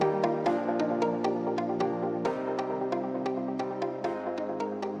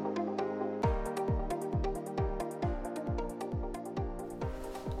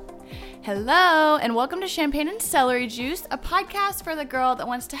Hello, and welcome to Champagne and Celery Juice, a podcast for the girl that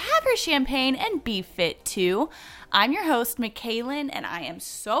wants to have her champagne and be fit too. I'm your host, McKaylin, and I am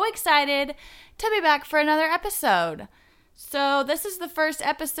so excited to be back for another episode. So this is the first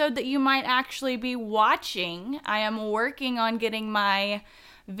episode that you might actually be watching. I am working on getting my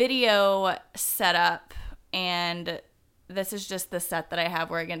video set up, and this is just the set that I have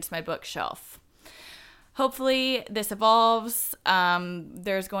where against my bookshelf. Hopefully this evolves.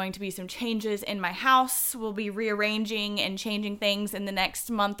 There's going to be some changes in my house. We'll be rearranging and changing things in the next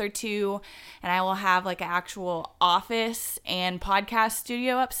month or two. And I will have like an actual office and podcast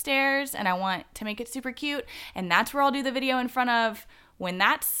studio upstairs. And I want to make it super cute. And that's where I'll do the video in front of when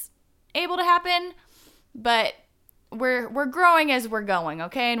that's able to happen. But we're growing as we're going,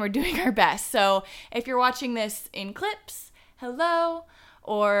 okay? And we're doing our best. So if you're watching this in clips, hello.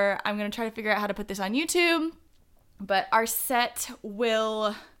 Or I'm going to try to figure out how to put this on YouTube. But our set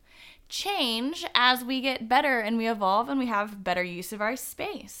will change as we get better and we evolve and we have better use of our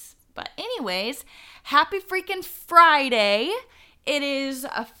space. But anyways, happy freaking Friday. It is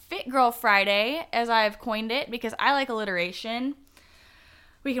a Fit Girl Friday, as I've coined it, because I like alliteration.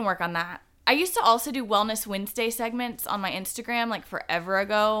 We can work on that. I used to also do Wellness Wednesday segments on my Instagram like forever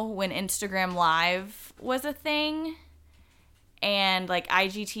ago when Instagram Live was a thing. And like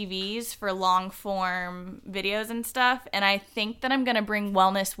IGTVs for long form videos and stuff. And I think that I'm going to bring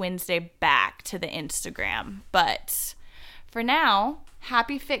Wellness Wednesday back to the Instagram. But for now,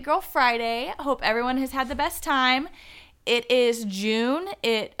 happy Fit Girl Friday. I hope everyone has had the best time. It is June.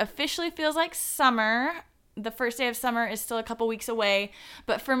 It officially feels like summer. The first day of summer is still a couple weeks away.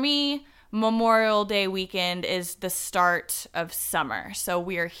 But for me, Memorial Day weekend is the start of summer. So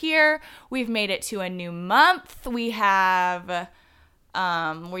we are here. We've made it to a new month. We have,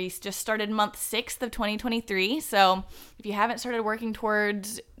 we just started month 6 of 2023. So if you haven't started working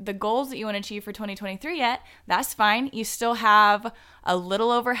towards the goals that you want to achieve for 2023 yet, that's fine. You still have a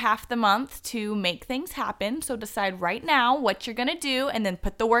little over half the month to make things happen. So decide right now what you're going to do and then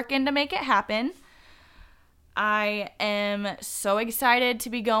put the work in to make it happen. I am so excited to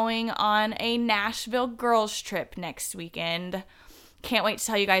be going on a Nashville girls trip next weekend. Can't wait to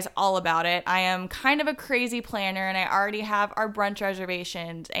tell you guys all about it. I am kind of a crazy planner and I already have our brunch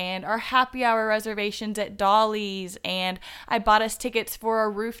reservations and our happy hour reservations at Dolly's, and I bought us tickets for a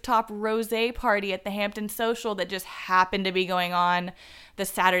rooftop rosé party at the Hampton Social that just happened to be going on the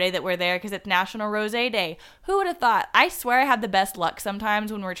Saturday that we're there because it's National Rosé Day. Who would have thought? I swear I have the best luck sometimes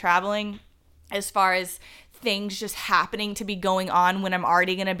when we're traveling as far as things just happening to be going on when I'm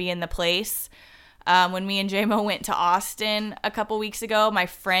already going to be in the place. When me and JMO went to Austin a couple weeks ago, my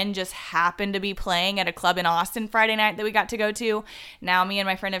friend just happened to be playing at a club in Austin Friday night that we got to go to. Now me and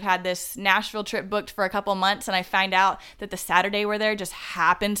my friend have had this Nashville trip booked for a couple months, and I find out that the Saturday we're there just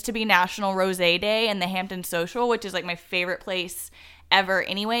happens to be National Rosé Day, and the Hampton Social, which is like my favorite place ever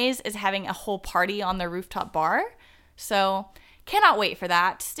anyways, is having a whole party on their rooftop bar. So cannot wait for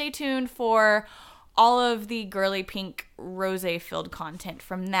that. Stay tuned for all of the girly pink rosé-filled content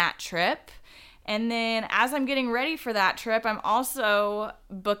from that trip. And then as I'm getting ready for that trip, I'm also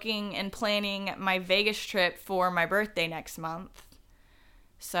booking and planning my Vegas trip for my birthday next month.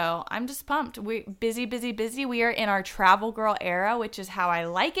 So I'm just pumped. We're busy. We are in our travel girl era, which is how I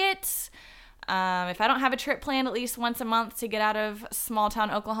like it. If I don't have a trip planned at least once a month to get out of small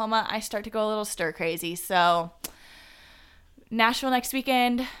town Oklahoma, I start to go a little stir crazy. So Nashville next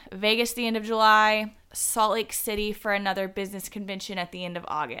weekend, Vegas the end of July, Salt Lake City for another business convention at the end of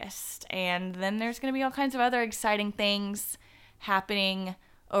August. And then there's going to be all kinds of other exciting things happening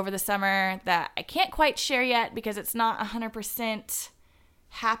over the summer that I can't quite share yet because it's not 100%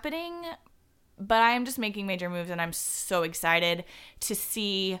 happening. But I am just making major moves and I'm so excited to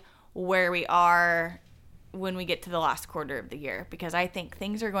see where we are when we get to the last quarter of the year because I think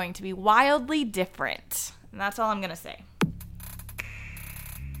things are going to be wildly different. And that's all I'm going to say.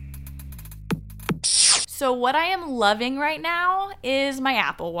 So what I am loving right now is my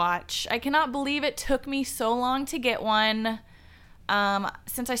Apple Watch. I cannot believe it took me so long to get one.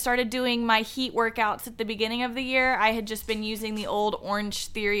 Since I started doing my heat workouts at the beginning of the year, I had just been using the old Orange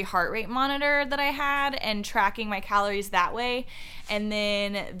Theory heart rate monitor that I had and tracking my calories that way. And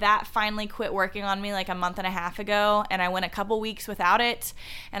then that finally quit working on me like a month and a half ago. And I went a couple weeks without it.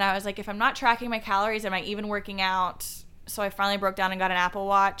 And I was like, if I'm not tracking my calories, am I even working out? So I finally broke down and got an Apple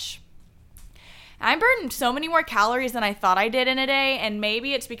Watch. I burned so many more calories than I thought I did in a day, and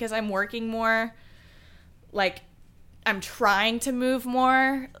maybe it's because I'm working more, like, I'm trying to move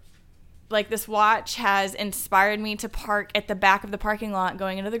more. Like, this watch has inspired me to park at the back of the parking lot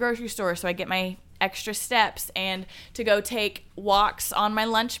going into the grocery store so I get my extra steps and to go take walks on my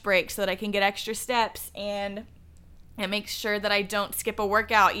lunch break so that I can get extra steps, and it makes sure that I don't skip a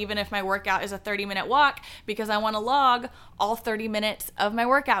workout, even if my workout is a 30-minute walk, because I want to log all 30 minutes of my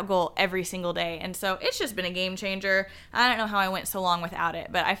workout goal every single day. And so it's just been a game changer. I don't know how I went so long without it,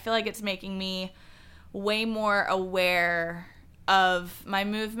 but I feel like it's making me way more aware of my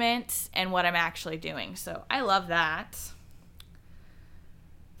movement and what I'm actually doing. So I love that.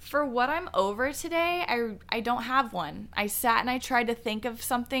 For what I'm over today, I don't have one. I sat and I tried to think of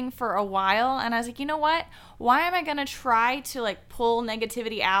something for a while, and I was like, you know what? Why am I going to try to like pull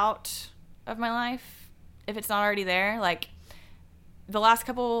negativity out of my life if it's not already there? Like, the last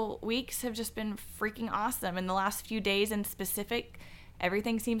couple weeks have just been freaking awesome. And the last few days in specific,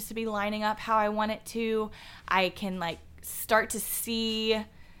 everything seems to be lining up how I want it to. I can like start to see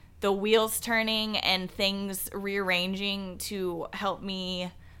the wheels turning and things rearranging to help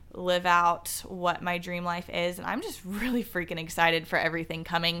me live out what my dream life is, and I'm just really freaking excited for everything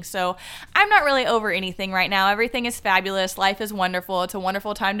coming. So I'm not really over anything right now. Everything is fabulous. Life is wonderful. It's a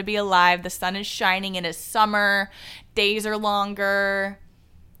wonderful time to be alive. The sun is shining. It is summer. Days are longer.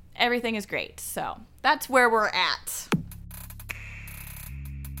 Everything is great. So that's where we're at.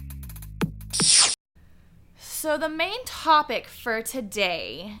 So the main topic for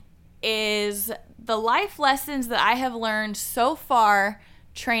today is the life lessons that I have learned so far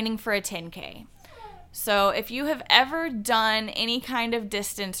training for a 10K. So if you have ever done any kind of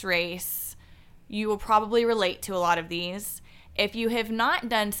distance race, you will probably relate to a lot of these. If you have not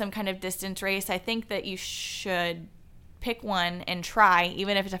done some kind of distance race, I think that you should pick one and try,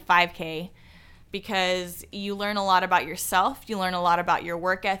 even if it's a 5K, because you learn a lot about yourself, you learn a lot about your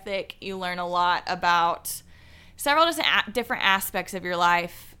work ethic, you learn a lot about several different aspects of your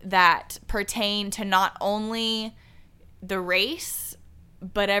life that pertain to not only the race,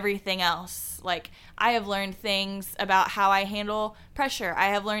 but everything else. Like, I have learned things about how I handle pressure. I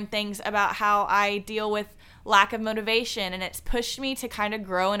have learned things about how I deal with lack of motivation, and it's pushed me to kind of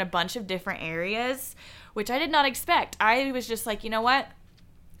grow in a bunch of different areas, which I did not expect. I was just like, you know what?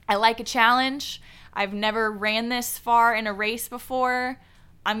 I like a challenge. I've never ran this far in a race before.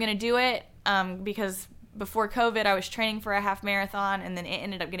 I'm going to do it because before COVID, I was training for a half marathon, and then it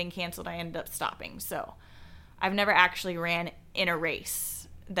ended up getting canceled. I ended up stopping. So I've never actually ran in a race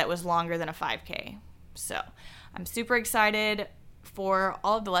that was longer than a 5K. So I'm super excited for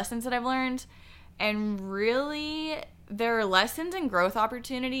all of the lessons that I've learned. And really, there are lessons and growth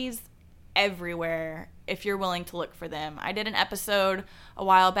opportunities everywhere if you're willing to look for them. I did an episode a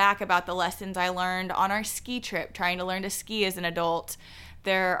while back about the lessons I learned on our ski trip, trying to learn to ski as an adult.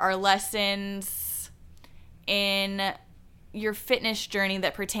 There are lessons in your fitness journey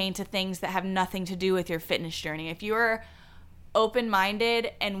that pertain to things that have nothing to do with your fitness journey. If you're open-minded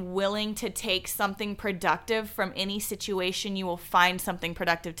and willing to take something productive from any situation, you will find something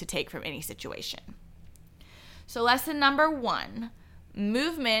productive to take from any situation. So lesson number 1,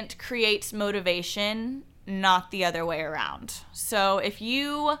 movement creates motivation, not the other way around. So if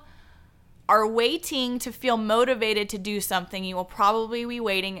you are waiting to feel motivated to do something, you will probably be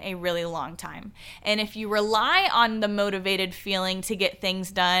waiting a really long time. And if you rely on the motivated feeling to get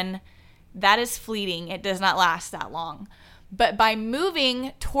things done, that is fleeting. It does not last that long. But by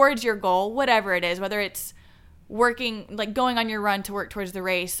moving towards your goal, whatever it is, whether it's working, like going on your run to work towards the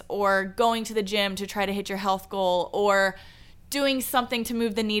race, or going to the gym to try to hit your health goal, or doing something to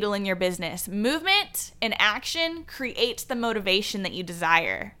move the needle in your business, movement and action creates the motivation that you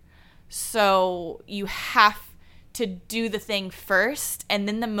desire. So you have to do the thing first, and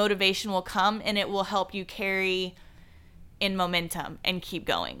then the motivation will come, and it will help you carry in momentum and keep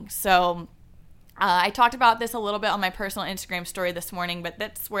going. So I talked about this a little bit on my personal Instagram story this morning, but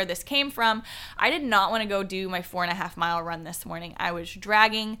that's where this came from. I did not want to go do my 4.5 mile run this morning. I was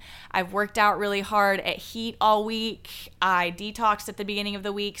dragging. I've worked out really hard at heat all week. I detoxed at the beginning of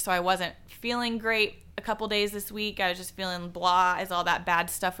the week, so I wasn't feeling great a couple days this week. I was just feeling blah as all that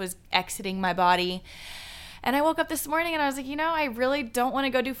bad stuff was exiting my body. And I woke up this morning and I was like, I really don't want to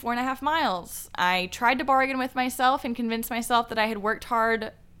go do 4.5 miles. I tried to bargain with myself and convince myself that I had worked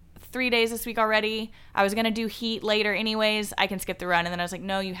hard 3 days this week already. I was going to do heat later anyways. I can skip the run. And then I was like,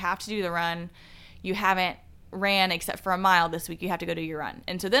 no, you have to do the run. You haven't ran except for a mile this week. You have to go do your run.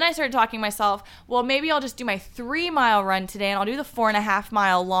 And so then I started talking to myself, well, maybe I'll just do my 3-mile run today and I'll do the 4.5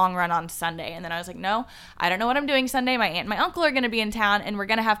 mile long run on Sunday. And then I was like, no, I don't know what I'm doing Sunday. My aunt and my uncle are going to be in town and we're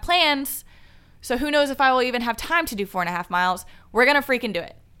going to have plans. So who knows if I will even have time to do 4.5 miles. We're going to freaking do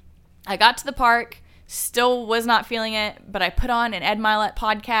it. I got to the park. Still was not feeling it, but I put on an Ed Milet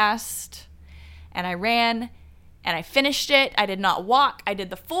podcast and I ran, and I finished it. I did not walk. I did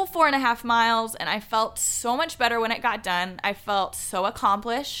the full 4.5 miles, and I felt so much better when it got done. I felt so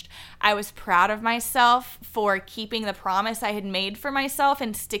accomplished. I was proud of myself for keeping the promise I had made for myself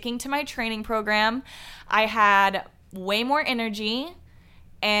and sticking to my training program. I had way more energy,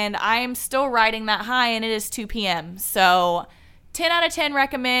 and I am still riding that high, and it is 2 p.m. So 10 out of 10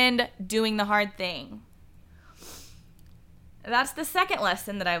 recommend doing the hard thing. That's the second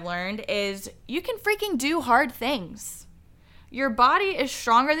lesson that I've learned is you can freaking do hard things. Your body is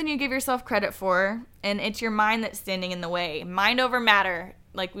stronger than you give yourself credit for, and it's your mind that's standing in the way. Mind over matter.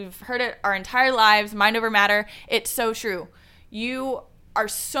 Like we've heard it our entire lives, mind over matter. It's so true. You are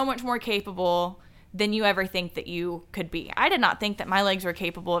so much more capable than you ever think that you could be. I did not think that my legs were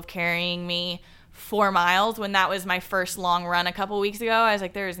capable of carrying me 4 miles when that was my first long run a couple weeks ago. I was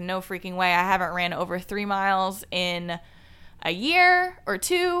like, there is no freaking way. I haven't ran over 3 miles in a year or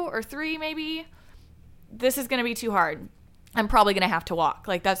 2 or 3 maybe. This is going to be too hard. I'm probably going to have to walk.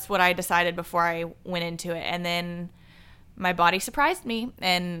 Like that's what I decided before I went into it. And then my body surprised me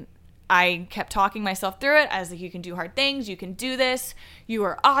and I kept talking myself through it. I was like, you can do hard things. You can do this. You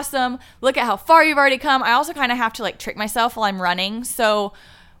are awesome. Look at how far you've already come. I also kind of have to like trick myself while I'm running. So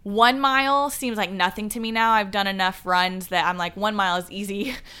 1 mile seems like nothing to me now. I've done enough runs that I'm like 1 mile is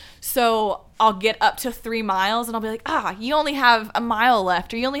easy. So I'll get up to 3 miles and I'll be like, you only have a mile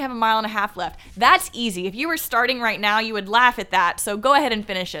left or you only have a mile and a half left. That's easy. If you were starting right now, you would laugh at that. So go ahead and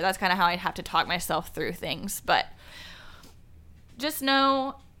finish it. That's kind of how I'd have to talk myself through things. But just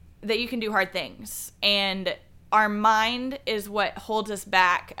know that you can do hard things. And our mind is what holds us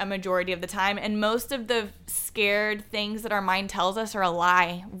back a majority of the time. And most of the scared things that our mind tells us are a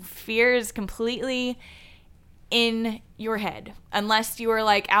lie. Fear is completely in your head. Unless you are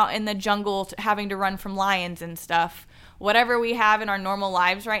like out in the jungle having to run from lions and stuff. Whatever we have in our normal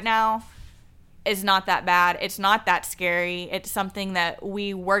lives right now is not that bad. It's not that scary. It's something that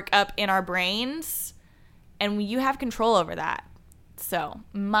we work up in our brains and you have control over that. So,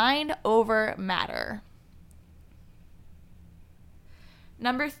 mind over matter.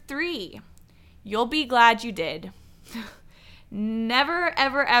 Number 3, you'll be glad you did. Never,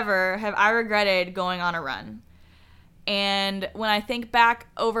 ever, ever have I regretted going on a run. And when I think back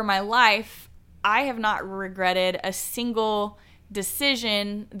over my life, I have not regretted a single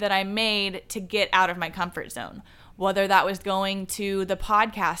decision that I made to get out of my comfort zone. Whether that was going to the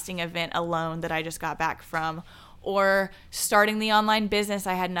podcasting event alone that I just got back from, or starting the online business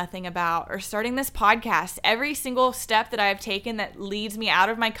I had nothing about, or starting this podcast. Every single step that I have taken that leads me out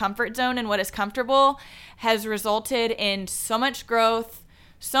of my comfort zone and what is comfortable has resulted in so much growth,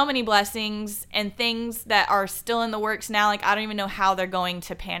 so many blessings, and things that are still in the works now. Like, I don't even know how they're going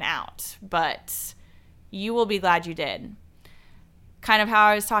to pan out, but you will be glad you did. Kind of how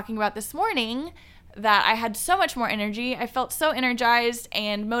I was talking about this morning, that I had so much more energy. I felt so energized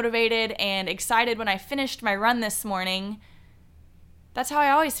and motivated and excited when I finished my run this morning. That's how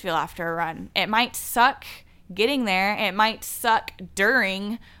I always feel after a run. It might suck getting there. It might suck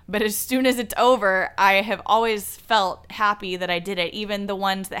during, but as soon as it's over, I have always felt happy that I did it, even the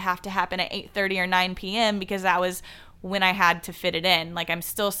ones that have to happen at 8:30 or 9 p.m. because that was when I had to fit it in. Like, I'm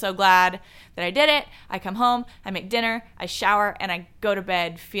still so glad that I did it. I come home, I make dinner, I shower, and I go to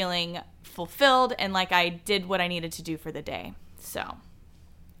bed feeling fulfilled and like I did what I needed to do for the day. So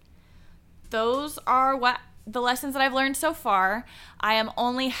those are what the lessons that I've learned so far. I am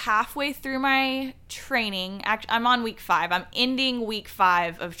only halfway through my training. I'm on week 5. I'm ending week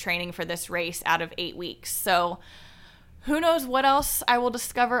 5 of training for this race out of 8 weeks. So who knows what else I will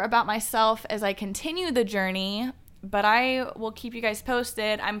discover about myself as I continue the journey, but I will keep you guys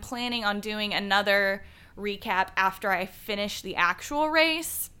posted. I'm planning on doing another recap after I finish the actual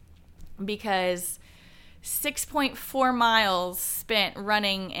race, because 6.4 miles spent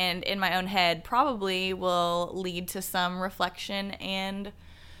running and in my own head probably will lead to some reflection, and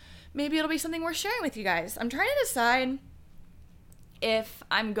maybe it'll be something worth sharing with you guys. I'm trying to decide if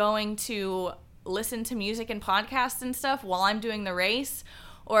I'm going to listen to music and podcasts and stuff while I'm doing the race,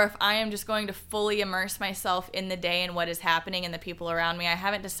 or if I am just going to fully immerse myself in the day and what is happening and the people around me. I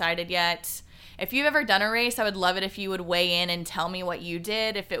haven't decided yet. If you've ever done a race, I would love it if you would weigh in and tell me what you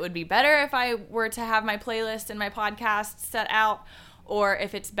did, if it would be better if I were to have my playlist and my podcast set out, or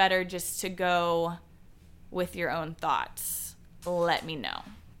if it's better just to go with your own thoughts. Let me know.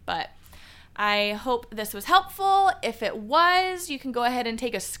 But I hope this was helpful. If it was, you can go ahead and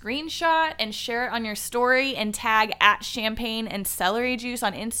take a screenshot and share it on your story and tag @Champagne and Celery Juice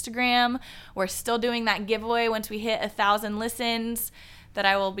on Instagram. We're still doing that giveaway once we hit 1,000 listens. that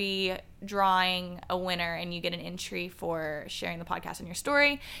I will be drawing a winner, and you get an entry for sharing the podcast in your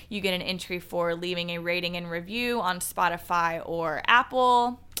story. You get an entry for leaving a rating and review on Spotify or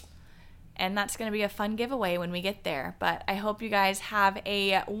Apple. And that's going to be a fun giveaway when we get there. But I hope you guys have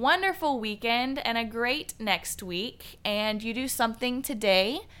a wonderful weekend and a great next week. And you do something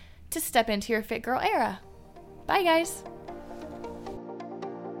today to step into your Fit Girl era. Bye, guys.